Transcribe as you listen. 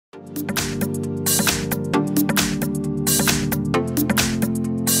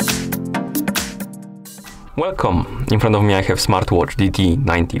Welcome! In front of me I have smartwatch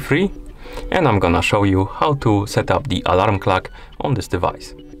DT93 and I'm gonna show you how to set up the alarm clock on this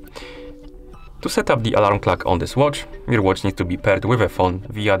device. To set up the alarm clock on this watch, your watch needs to be paired with a phone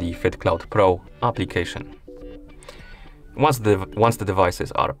via the FitCloud Pro application. Once the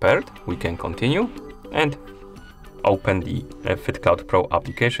devices are paired, we can continue and open the FitCloud Pro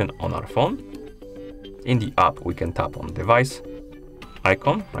application on our phone. In the app, we can tap on device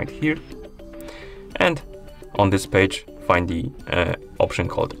icon right here, and on this page find the option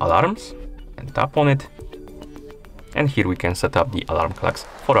called alarms and tap on it, and here we can set up the alarm clocks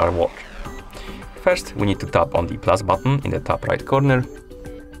for our watch. First, we need to tap on the plus button in the top right corner,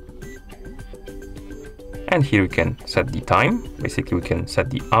 and here we can set the time. Basically, we can set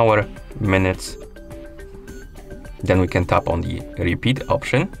the hour, minutes. Then we can tap on the repeat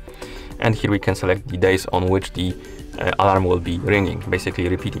option, and here we can select the days on which the alarm will be ringing, basically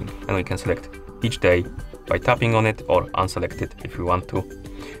repeating, and we can select each day by tapping on it or unselect it if you want to.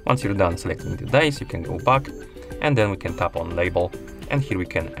 Once you're done selecting the days, you can go back, and then we can tap on label, and here we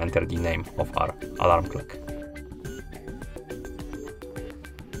can enter the name of our alarm clock.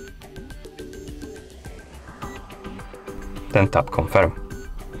 Then tap confirm.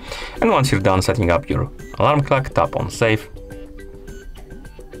 And once you're done setting up your alarm clock, tap on save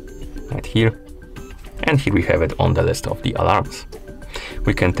right here, and here we have it on the list of the alarms.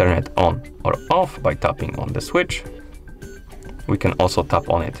 We can turn it on or off by tapping on the switch. We can also tap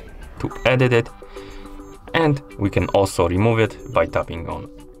on it to edit it, and we can also remove it by tapping on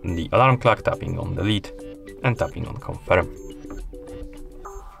the alarm clock, tapping on delete, and tapping on confirm.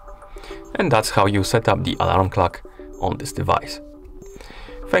 And that's how you set up the alarm clock on this device.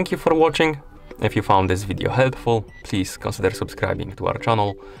 Thank you for watching. If you found this video helpful, please consider subscribing to our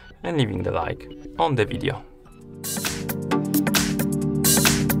channel and leaving the like on the video.